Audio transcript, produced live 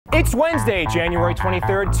It's Wednesday, January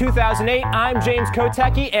 23rd, 2008. I'm James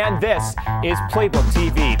Kotecki, and this is Playbook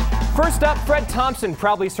TV. First up, Fred Thompson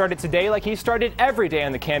probably started today like he started every day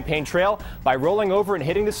on the campaign trail by rolling over and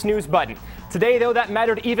hitting the snooze button. Today, though, that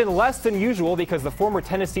mattered even less than usual because the former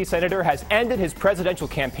Tennessee senator has ended his presidential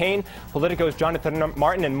campaign. Politico's Jonathan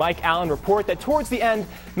Martin and Mike Allen report that towards the end,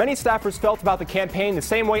 many staffers felt about the campaign the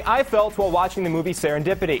same way I felt while watching the movie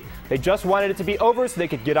Serendipity. They just wanted it to be over so they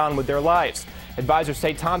could get on with their lives. Advisors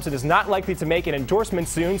say Thompson is not likely to make an endorsement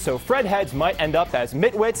soon, so Fred heads might end up as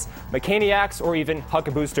mitwits, McCainiacs, or even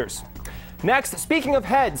huckaboosters. Next, speaking of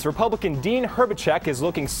heads, Republican Dean Hrbacek is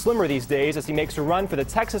looking slimmer these days as he makes a run for the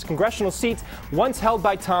Texas congressional seat once held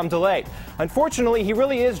by Tom DeLay. Unfortunately, he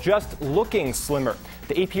really is just looking slimmer.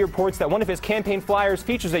 The AP reports that one of his campaign flyers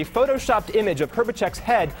features a photoshopped image of Hrbacek's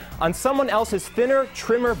head on someone else's thinner,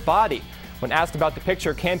 trimmer body. When asked about the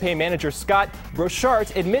picture, campaign manager Scott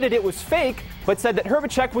Brochart admitted it was fake, but said that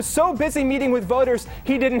Hrbacek was so busy meeting with voters,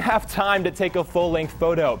 he didn't have time to take a full-length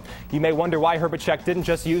photo. You may wonder why Hrbacek didn't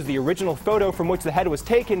just use the original photo from which the head was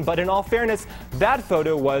taken, but in all fairness, that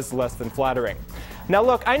photo was less than flattering. Now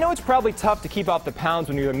look, I know it's probably tough to keep off the pounds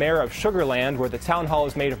when you're the mayor of Sugarland, where the town hall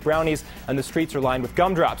is made of brownies and the streets are lined with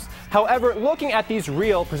gumdrops. However, looking at these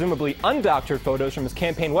real, presumably undoctored photos from his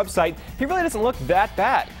campaign website, he really doesn't look that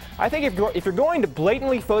bad. I think if you're going to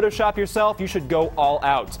blatantly Photoshop yourself, you should go all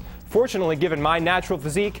out. Fortunately, given my natural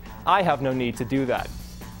physique, I have no need to do that.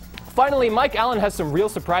 Finally, Mike Allen has some real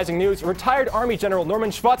surprising news. Retired Army General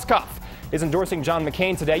Norman Schwarzkopf is endorsing John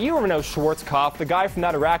McCain today. You remember Schwarzkopf, the guy from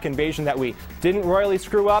that Iraq invasion that we didn't royally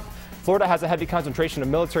screw up? Florida has a heavy concentration of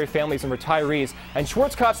military families and retirees, and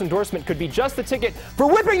Schwarzkopf's endorsement could be just the ticket for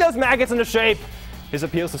whipping those maggots into shape. His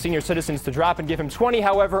appeals to senior citizens to drop and give him 20,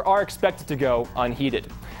 however, are expected to go unheeded.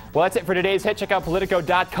 Well, that's it for today's hit. Check out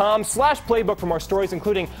Politico.com/playbook for more stories,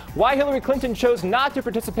 including why Hillary Clinton chose not to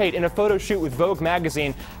participate in a photo shoot with Vogue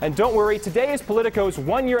magazine. And don't worry, today is Politico's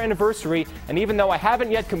one-year anniversary, and even though I haven't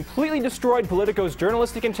yet completely destroyed Politico's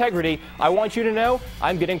journalistic integrity, I want you to know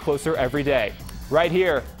I'm getting closer every day, right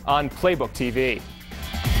here on Playbook TV.